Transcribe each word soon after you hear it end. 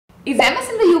Is MS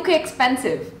in the UK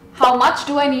expensive? How much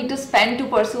do I need to spend to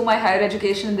pursue my higher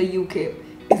education in the UK?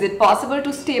 Is it possible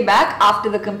to stay back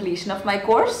after the completion of my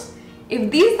course?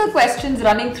 If these are the questions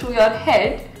running through your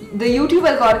head, the YouTube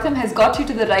algorithm has got you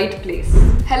to the right place.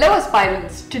 Hello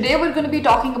aspirants, today we're going to be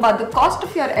talking about the cost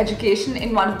of your education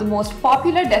in one of the most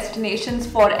popular destinations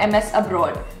for MS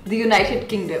abroad, the United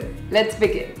Kingdom. Let's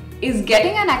begin. Is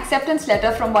getting an acceptance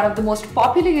letter from one of the most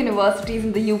popular universities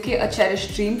in the UK a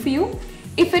cherished dream for you?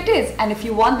 If it is, and if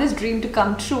you want this dream to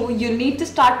come true, you need to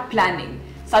start planning,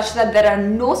 such that there are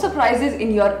no surprises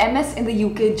in your MS in the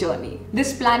UK journey.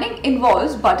 This planning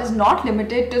involves but is not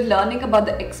limited to learning about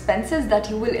the expenses that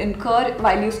you will incur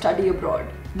while you study abroad.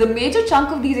 The major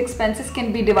chunk of these expenses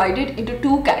can be divided into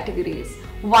two categories.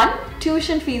 1.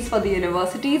 Tuition fees for the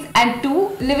universities, and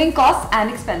 2. Living costs and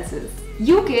expenses.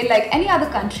 UK, like any other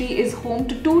country, is home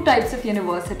to two types of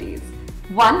universities.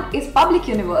 One is public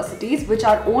universities, which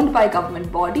are owned by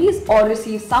government bodies or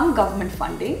receive some government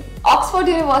funding. Oxford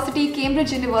University,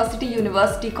 Cambridge University,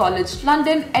 University College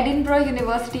London, Edinburgh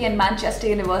University and Manchester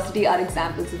University are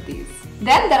examples of these.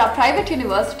 Then there are private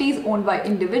universities owned by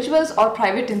individuals or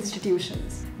private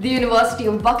institutions. The University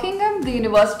of Buckingham, the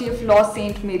University of Law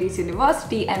St Mary's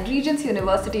University and Regent's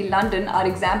University London are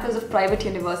examples of private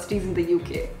universities in the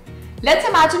UK. Let's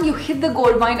imagine you hit the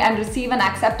gold mine and receive an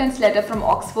acceptance letter from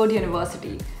Oxford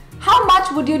University. How much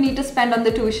would you need to spend on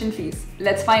the tuition fees?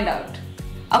 Let's find out.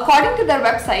 According to their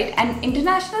website, an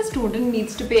international student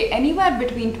needs to pay anywhere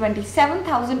between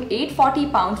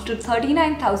 £27,840 to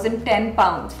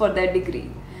 £39,010 for their degree.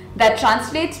 That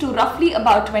translates to roughly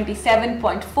about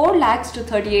 27.4 lakhs to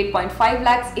 38.5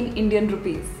 lakhs in Indian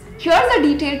rupees. Here's a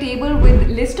detailed table with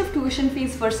list of tuition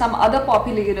fees for some other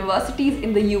popular universities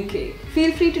in the UK.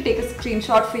 Feel free to take a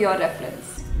screenshot for your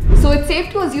reference. So it's safe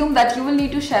to assume that you will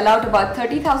need to shell out about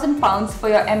 £30,000 for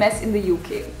your MS in the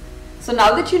UK. So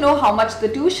now that you know how much the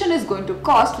tuition is going to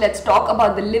cost, let's talk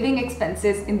about the living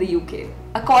expenses in the UK.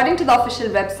 According to the official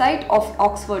website of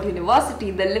Oxford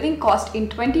University, the living cost in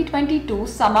 2022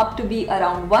 sum up to be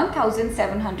around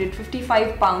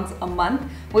 £1,755 a month,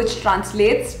 which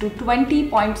translates to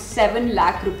 20.7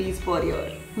 lakh rupees per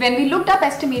year. When we looked up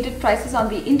estimated prices on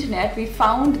the internet, we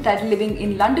found that living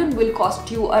in London will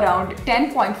cost you around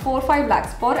 10.45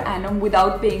 lakhs per annum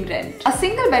without paying rent. A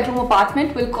single bedroom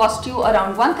apartment will cost you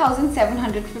around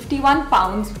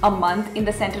 £1,751 a month in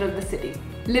the centre of the city.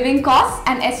 Living costs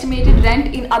and estimated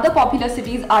rent in other popular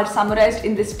cities are summarized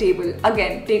in this table.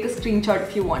 Again, take a screenshot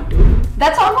if you want to.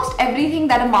 That's almost everything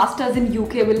that a master's in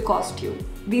UK will cost you.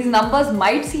 These numbers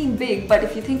might seem big, but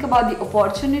if you think about the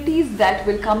opportunities that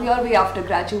will come your way after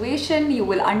graduation, you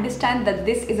will understand that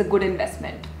this is a good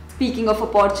investment. Speaking of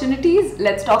opportunities,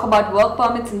 let's talk about work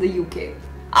permits in the UK.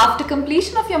 After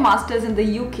completion of your master's in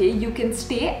the UK, you can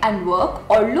stay and work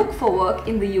or look for work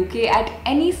in the UK at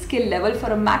any skill level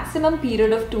for a maximum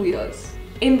period of 2 years.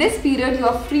 In this period, you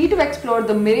are free to explore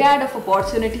the myriad of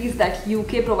opportunities that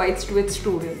UK provides to its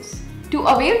students. To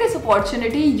avail this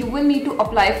opportunity, you will need to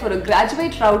apply for a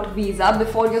graduate route visa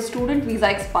before your student visa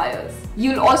expires.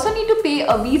 You'll also need to pay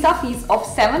a visa fees of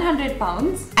 £700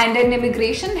 and an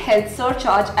immigration health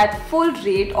surcharge at full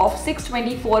rate of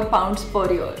 £624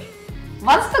 per year.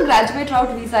 Once the graduate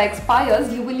route visa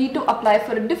expires, you will need to apply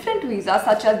for a different visa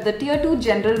such as the Tier 2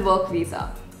 General Work Visa.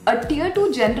 A Tier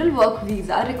 2 General Work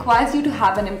Visa requires you to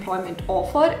have an employment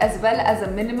offer as well as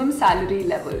a minimum salary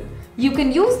level. You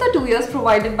can use the 2 years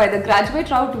provided by the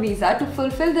graduate route visa to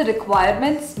fulfill the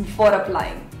requirements before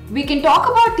applying. We can talk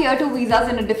about Tier 2 visas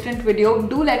in a different video.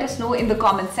 Do let us know in the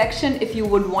comment section if you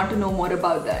would want to know more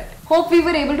about that. Hope we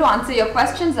were able to answer your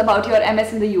questions about your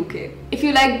MS in the UK. If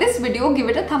you like this video, give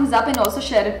it a thumbs up and also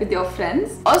share it with your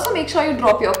friends. Also make sure you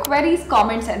drop your queries,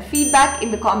 comments and feedback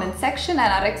in the comment section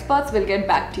and our experts will get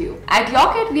back to you. At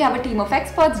Yocket, we have a team of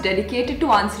experts dedicated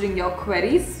to answering your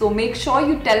queries. So make sure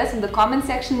you tell us in the comment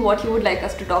section what you would like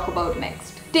us to talk about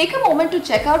next. Take a moment to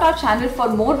check out our channel for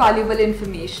more valuable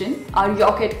information. Our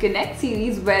Yocket Connect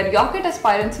series, where Yocket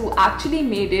aspirants who actually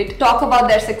made it talk about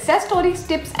their success stories,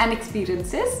 tips and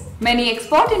experiences. Many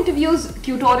expert interviews,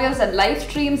 tutorials and live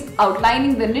streams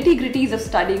outlining the nitty-gritties of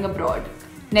studying abroad.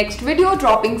 Next video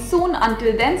dropping soon.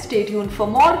 Until then, stay tuned for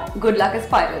more. Good luck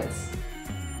aspirants.